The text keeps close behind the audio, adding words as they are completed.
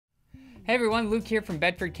Hey everyone, Luke here from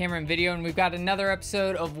Bedford Camera and Video, and we've got another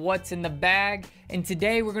episode of What's in the Bag. And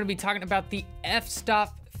today we're going to be talking about the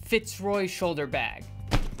f-stop Fitzroy shoulder bag.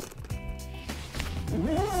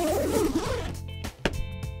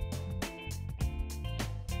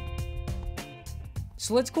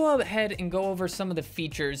 So let's go ahead and go over some of the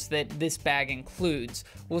features that this bag includes.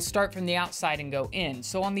 We'll start from the outside and go in.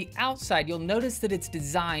 So on the outside, you'll notice that it's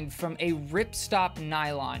designed from a ripstop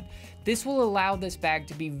nylon. This will allow this bag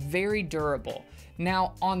to be very durable.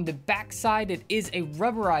 Now on the back side, it is a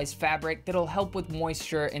rubberized fabric that'll help with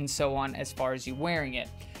moisture and so on as far as you wearing it.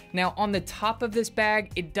 Now on the top of this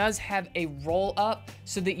bag, it does have a roll up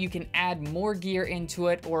so that you can add more gear into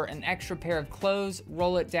it or an extra pair of clothes,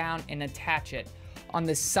 roll it down and attach it. On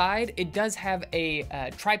the side, it does have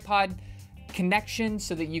a tripod connection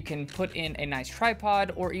so that you can put in a nice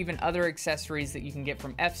tripod or even other accessories that you can get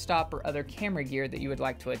from f-stop or other camera gear that you would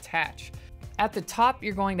like to attach. At the top,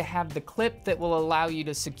 you're going to have the clip that will allow you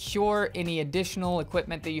to secure any additional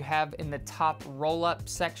equipment that you have in the top roll-up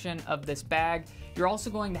section of this bag. You're also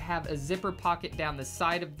going to have a zipper pocket down the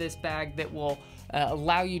side of this bag that will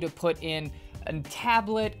allow you to put in a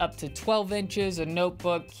tablet up to 12 inches, a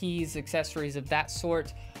notebook, keys, accessories of that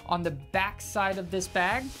sort. On the back side of this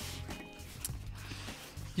bag,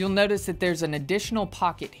 you'll notice that there's an additional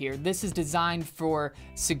pocket here. This is designed for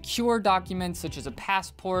secure documents such as a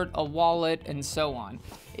passport, a wallet, and so on.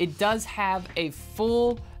 It does have a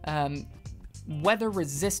full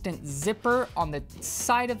weather-resistant zipper on the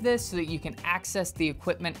side of this so that you can access the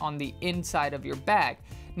equipment on the inside of your bag.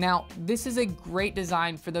 Now, this is a great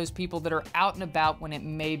design for those people that are out and about when it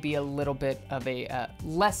may be a little bit of a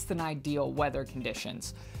less than ideal weather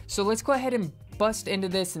conditions. So let's go ahead and bust into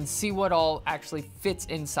this and see what all actually fits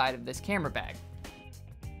inside of this camera bag.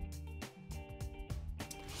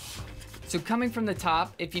 So coming from the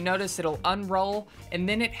top, if you notice, it'll unroll, and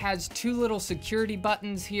then it has two little security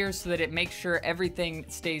buttons here so that it makes sure everything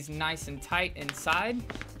stays nice and tight inside.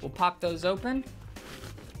 We'll pop those open.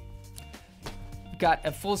 Got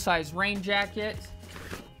a full-size rain jacket,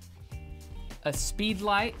 a speed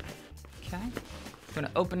light. Okay, I'm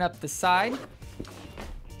gonna open up the side.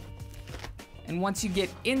 And once you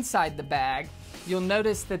get inside the bag, you'll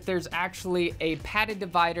notice that there's actually a padded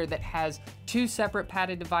divider that has two separate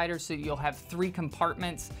padded dividers, so you'll have 3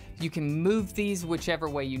 compartments. You can move these whichever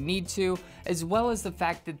way you need to, as well as the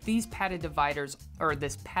fact that these padded dividers, or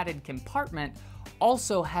this padded compartment,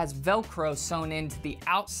 also has Velcro sewn into the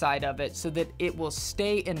outside of it so that it will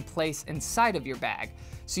stay in place inside of your bag.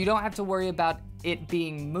 So you don't have to worry about it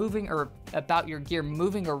being moving or about your gear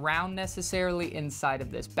moving around necessarily inside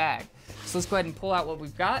of this bag. So let's go ahead and pull out what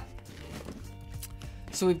we've got.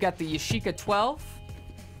 So we've got the Yashica 12,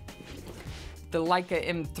 the Leica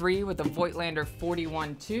M3 with a Voigtlander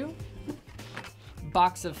 41-2,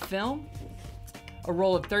 box of film, a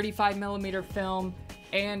roll of 35mm film,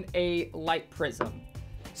 and a light prism.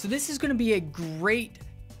 So this is gonna be a great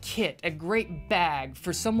kit, a great bag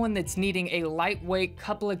for someone that's needing a lightweight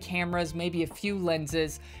couple of cameras, maybe a few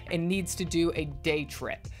lenses, and needs to do a day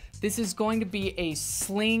trip. This is going to be a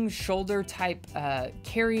sling shoulder type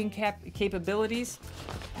carrying capabilities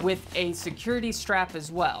with a security strap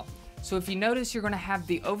as well. So if you notice, you're gonna have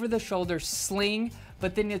the over-the-shoulder sling,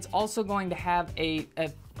 but then it's also going to have a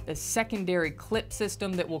secondary clip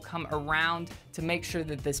system that will come around to make sure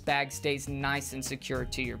that this bag stays nice and secure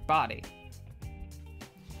to your body.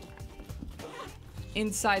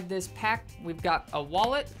 Inside this pack, we've got a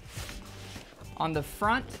wallet on the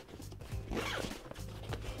front.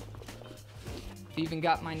 Even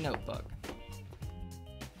got my notebook.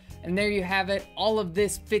 And there you have it. All of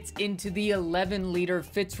this fits into the 11-liter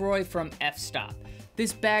Fitzroy from f-stop.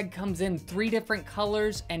 This bag comes in 3 different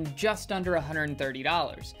colors and just under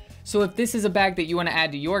 $130. So if this is a bag that you want to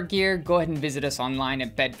add to your gear, go ahead and visit us online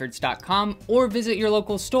at bedfords.com or visit your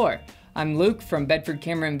local store. I'm Luke from Bedford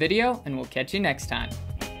Camera and Video, and we'll catch you next time.